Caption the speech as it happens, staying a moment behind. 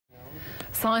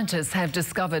Scientists have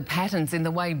discovered patterns in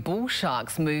the way bull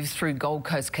sharks move through Gold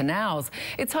Coast canals.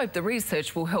 It's hoped the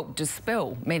research will help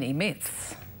dispel many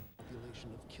myths.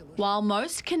 While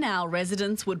most canal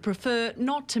residents would prefer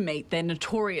not to meet their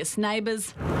notorious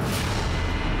neighbours,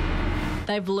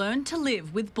 they've learned to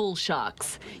live with bull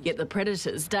sharks. Yet the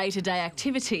predators' day-to-day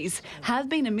activities have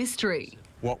been a mystery.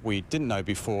 What we didn't know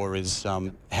before is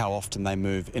how often they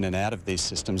move in and out of these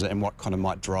systems and what kind of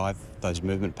might drive those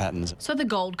movement patterns. So the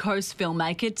Gold Coast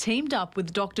filmmaker teamed up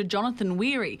with Dr. Jonathan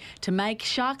Weary to make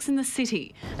Sharks in the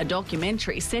City, a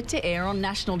documentary set to air on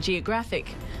National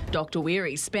Geographic. Dr.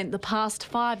 Weary spent the past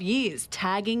 5 years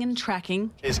tagging and tracking.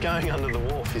 He's going under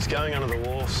the wharf. He's going under the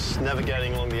wharfs,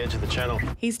 navigating along the edge of the channel.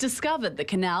 He's discovered the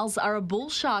canals are a bull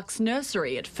shark's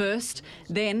nursery at first,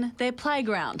 then their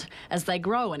playground as they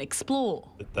grow and explore.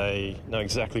 They know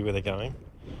exactly where they're going.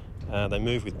 They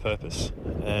move with purpose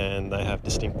and they have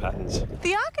distinct patterns.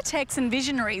 The architects and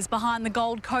visionaries behind the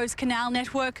Gold Coast Canal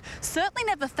network certainly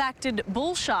never factored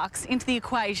bull sharks into the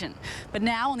equation. But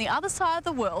now, on the other side of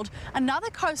the world, another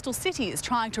coastal city is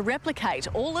trying to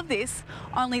replicate all of this,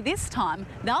 only this time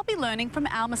they'll be learning from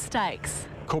our mistakes.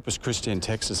 Corpus Christi in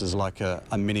Texas is like a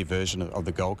mini version of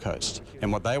the Gold Coast.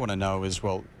 And what they want to know is,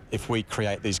 well, if we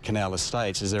create these canal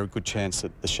estates, is there a good chance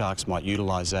that the sharks might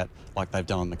utilise that like they've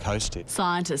done on the coast here?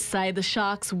 Scientists say the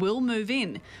sharks will move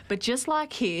in, but just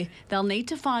like here, they'll need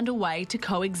to find a way to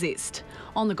coexist.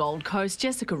 On the Gold Coast,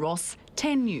 Jessica Ross,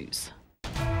 10 News.